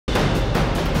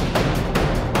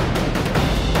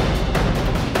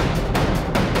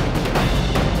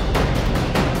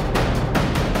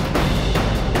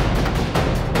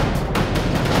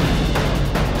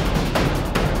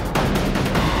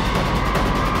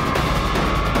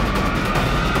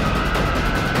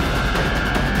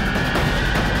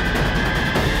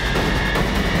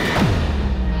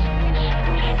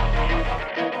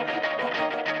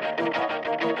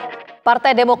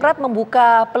Partai Demokrat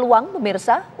membuka peluang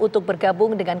pemirsa untuk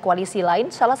bergabung dengan koalisi lain,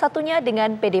 salah satunya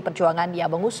dengan PD Perjuangan yang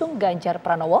mengusung Ganjar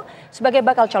Pranowo sebagai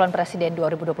bakal calon presiden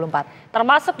 2024.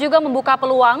 Termasuk juga membuka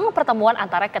peluang pertemuan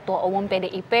antara Ketua Umum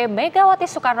PDIP Megawati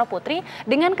Soekarno Putri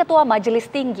dengan Ketua Majelis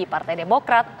Tinggi Partai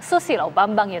Demokrat Susilo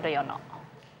Bambang Yudhoyono.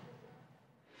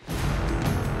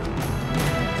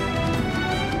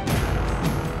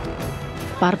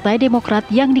 Partai Demokrat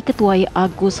yang diketuai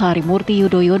Agus Harimurti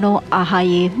Yudhoyono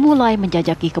 (AHY) mulai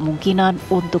menjajaki kemungkinan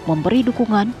untuk memberi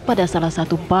dukungan pada salah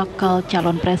satu bakal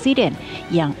calon presiden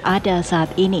yang ada saat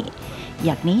ini,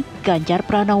 yakni Ganjar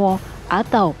Pranowo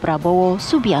atau Prabowo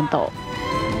Subianto.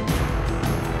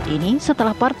 Ini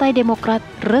setelah Partai Demokrat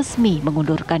resmi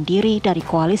mengundurkan diri dari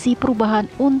Koalisi Perubahan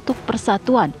untuk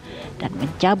Persatuan dan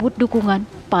mencabut dukungan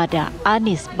pada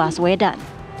Anies Baswedan.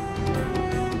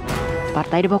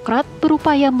 Partai Demokrat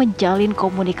berupaya menjalin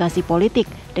komunikasi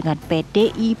politik dengan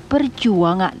PDI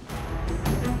Perjuangan,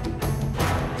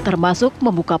 termasuk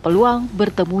membuka peluang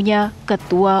bertemunya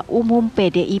Ketua Umum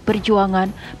PDI Perjuangan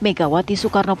Megawati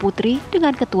Soekarno Putri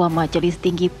dengan Ketua Majelis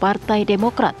Tinggi Partai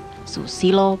Demokrat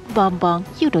Susilo Bambang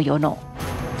Yudhoyono.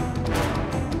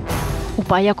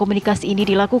 Upaya komunikasi ini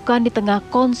dilakukan di tengah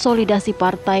konsolidasi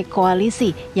partai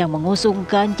koalisi yang mengusung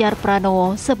Ganjar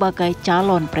Pranowo sebagai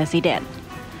calon presiden.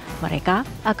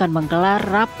 Mereka akan menggelar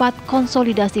rapat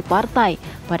konsolidasi partai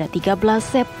pada 13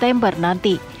 September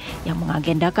nanti yang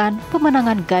mengagendakan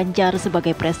pemenangan Ganjar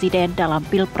sebagai presiden dalam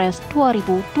Pilpres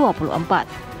 2024.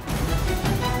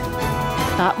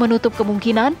 Tak menutup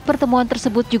kemungkinan pertemuan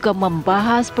tersebut juga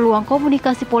membahas peluang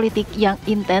komunikasi politik yang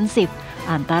intensif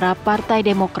antara Partai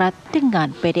Demokrat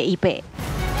dengan PDIP.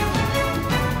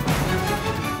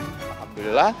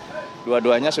 Alhamdulillah,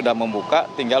 dua-duanya sudah membuka,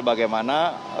 tinggal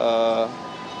bagaimana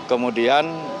kemudian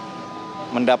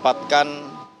mendapatkan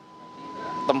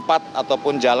tempat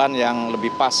ataupun jalan yang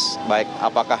lebih pas, baik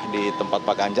apakah di tempat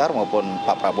Pak Ganjar maupun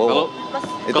Pak Prabowo.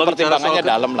 Itu pertimbangannya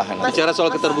dalam lah. Bicara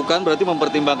soal keterbukaan berarti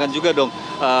mempertimbangkan juga dong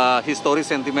historis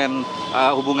sentimen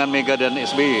hubungan Mega dan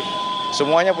SBY.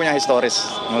 Semuanya punya historis.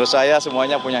 Menurut saya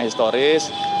semuanya punya historis,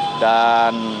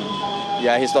 dan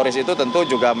ya historis itu tentu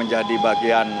juga menjadi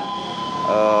bagian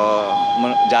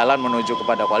jalan menuju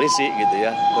kepada koalisi gitu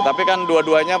ya. Tetapi kan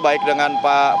dua-duanya baik dengan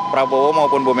Pak Prabowo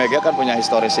maupun Bu Mega kan punya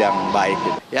historis yang baik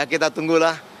gitu. Ya kita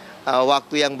tunggulah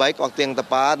waktu yang baik, waktu yang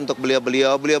tepat untuk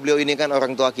beliau-beliau. Beliau-beliau ini kan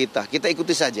orang tua kita. Kita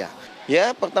ikuti saja.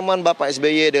 Ya, pertemuan Bapak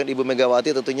SBY dengan Ibu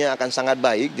Megawati tentunya akan sangat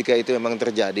baik jika itu memang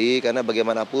terjadi, karena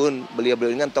bagaimanapun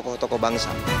beliau-beliau ini kan tokoh-tokoh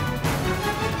bangsa.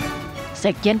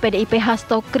 Sekjen PDIP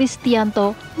Hasto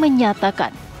Kristianto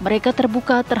menyatakan mereka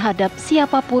terbuka terhadap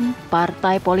siapapun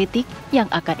partai politik yang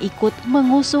akan ikut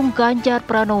mengusung Ganjar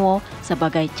Pranowo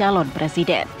sebagai calon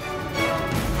presiden.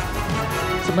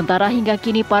 Sementara hingga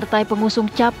kini partai pengusung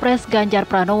Capres Ganjar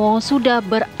Pranowo sudah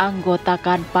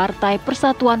beranggotakan Partai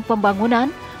Persatuan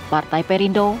Pembangunan, Partai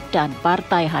Perindo, dan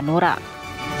Partai Hanura.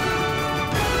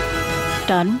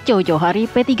 Dan jauh-jauh hari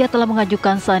P3 telah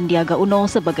mengajukan Sandiaga Uno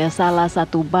sebagai salah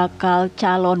satu bakal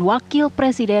calon wakil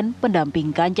presiden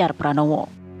pendamping Ganjar Pranowo.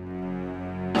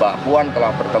 Mbak Puan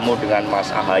telah bertemu dengan Mas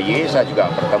AHY, saya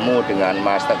juga bertemu dengan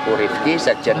Mas Teguh Rifki,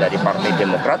 sekjen dari Partai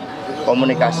Demokrat.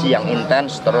 Komunikasi yang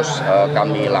intens terus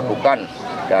kami lakukan,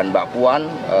 dan Mbak Puan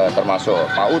termasuk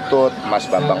Pak Utut, Mas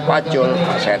Bambang Pacul,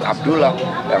 Pak Said Abdullah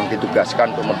yang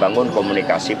ditugaskan untuk membangun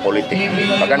komunikasi politik.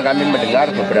 Bahkan kami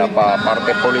mendengar beberapa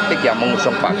partai politik yang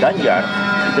mengusung Pak Ganjar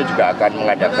itu juga akan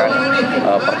mengadakan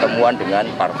pertemuan dengan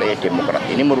Partai Demokrat.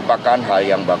 Ini merupakan hal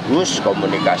yang bagus,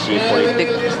 komunikasi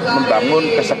politik,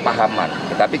 membangun kesepahaman.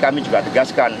 Tetapi kami juga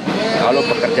tegaskan, kalau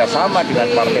bekerja sama dengan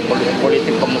partai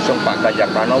politik pengusung Pak Ganjar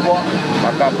Pranowo,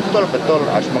 maka betul-betul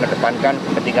harus mengedepankan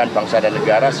kepentingan bangsa dan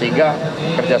negara, sehingga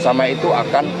kerjasama itu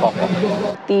akan kokoh.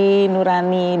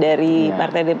 Nurani dari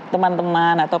partai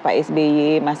teman-teman atau Pak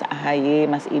SBY, Mas AHY,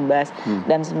 Mas Ibas,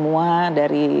 dan semua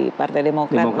dari Partai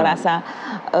Demokrat merasa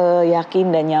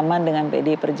yakin dan nyaman dengan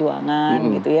PD Perjuangan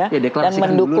gitu ya, dan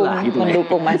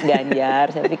mendukung Mas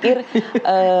Ganjar. Saya pikir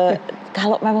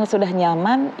kalau memang sudah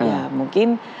nyaman, ya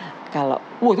mungkin kalau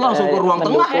itu langsung ke ruang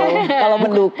tengah ya. Kalau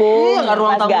mendukung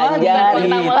Mas Ganjar,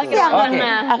 pasti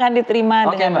akan diterima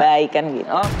dengan baik kan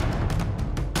gitu.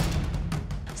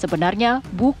 Sebenarnya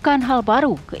bukan hal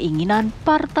baru keinginan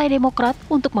Partai Demokrat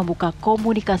untuk membuka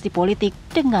komunikasi politik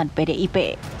dengan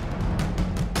PDIP.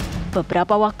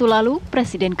 Beberapa waktu lalu,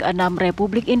 Presiden ke-6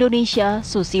 Republik Indonesia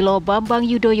Susilo Bambang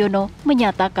Yudhoyono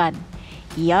menyatakan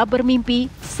ia bermimpi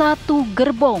satu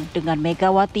gerbong dengan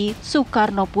Megawati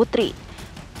Soekarno Putri,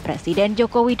 Presiden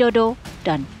Joko Widodo,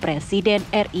 dan Presiden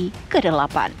RI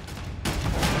ke-8.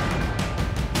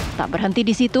 Tak berhenti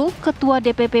di situ, Ketua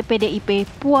DPP PDIP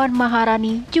Puan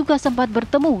Maharani juga sempat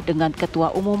bertemu dengan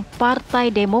Ketua Umum Partai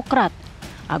Demokrat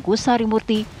Agus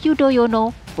Harimurti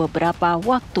Yudhoyono beberapa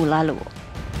waktu lalu.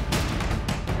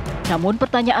 Namun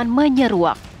pertanyaan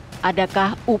menyeruak,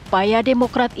 adakah upaya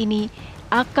Demokrat ini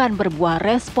akan berbuah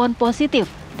respon positif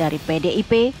dari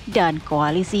PDIP dan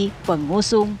koalisi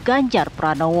pengusung Ganjar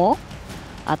Pranowo?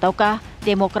 Ataukah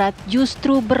Demokrat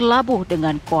justru berlabuh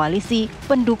dengan koalisi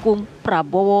pendukung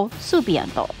Prabowo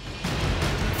Subianto?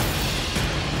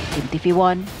 Tim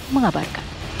tvOne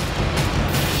mengabarkan.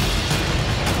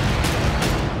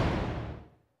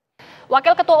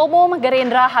 Wakil Ketua Umum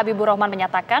Gerindra Habibur Rahman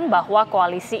menyatakan bahwa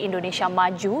koalisi Indonesia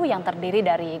Maju yang terdiri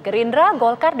dari Gerindra,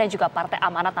 Golkar, dan juga Partai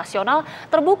Amanat Nasional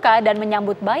terbuka dan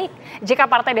menyambut baik jika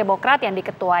Partai Demokrat yang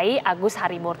diketuai Agus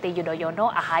Harimurti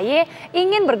Yudhoyono (AHY)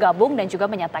 ingin bergabung dan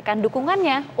juga menyatakan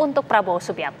dukungannya untuk Prabowo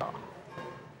Subianto.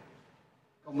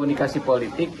 Komunikasi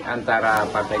politik antara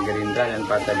Partai Gerindra dan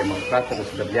Partai Demokrat terus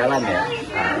berjalan ya,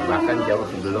 bahkan jauh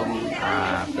sebelum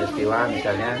peristiwa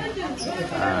misalnya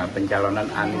pencalonan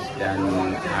Anies dan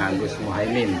Gus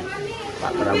Muhaimin.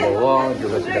 Pak Prabowo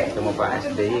juga sudah ketemu Pak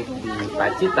SBY di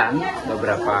Pacitan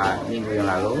beberapa minggu yang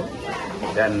lalu,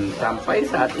 dan sampai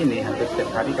saat ini hampir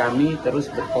setiap hari kami terus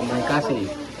berkomunikasi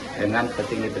dengan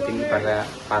petinggi-petinggi pada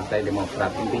Partai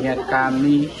Demokrat. Intinya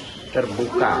kami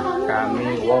terbuka,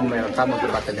 kami warm welcome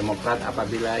untuk Partai Demokrat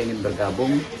apabila ingin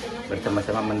bergabung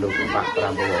bersama-sama mendukung Pak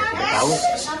Prabowo. Kita tahu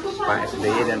Pak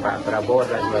SBY dan Pak Prabowo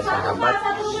adalah dua sahabat,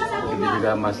 begitu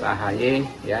juga Mas AHY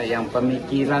ya, yang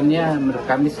pemikirannya menurut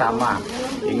kami sama,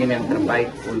 ingin yang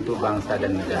terbaik untuk bangsa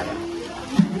dan negara.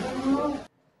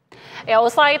 Ya,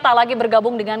 usai tak lagi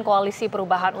bergabung dengan Koalisi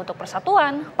Perubahan untuk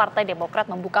Persatuan, Partai Demokrat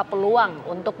membuka peluang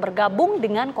untuk bergabung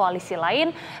dengan koalisi lain,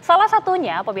 salah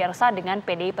satunya pemirsa dengan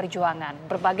PDI Perjuangan.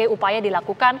 Berbagai upaya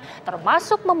dilakukan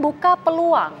termasuk membuka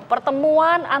peluang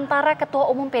pertemuan antara Ketua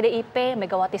Umum PDIP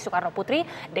Megawati Soekarnoputri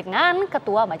dengan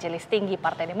Ketua Majelis Tinggi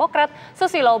Partai Demokrat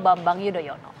Susilo Bambang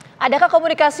Yudhoyono. Adakah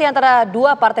komunikasi antara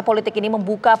dua partai politik ini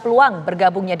membuka peluang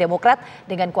bergabungnya Demokrat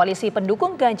dengan koalisi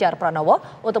pendukung Ganjar Pranowo?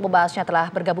 Untuk membahasnya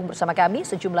telah bergabung bersama kami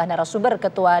sejumlah narasumber,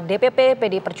 Ketua DPP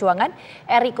PDI Perjuangan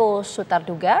Eriko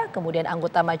Sutarduga, kemudian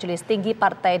anggota Majelis Tinggi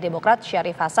Partai Demokrat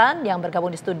Syarif Hasan yang bergabung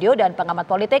di studio, dan pengamat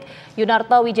politik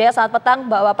Yunarto Wijaya. Selamat petang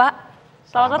Bapak-Bapak.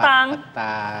 Selamat petang.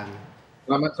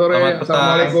 Selamat sore.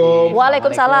 Assalamualaikum.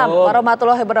 Waalaikumsalam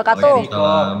warahmatullahi wabarakatuh.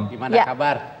 Gimana Ya.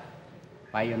 kabar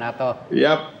Pak Yunarto?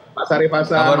 Yap. Pak Syarif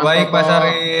Hasan. Kabar baik Pak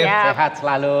Syarif. Sehat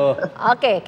selalu. Oke.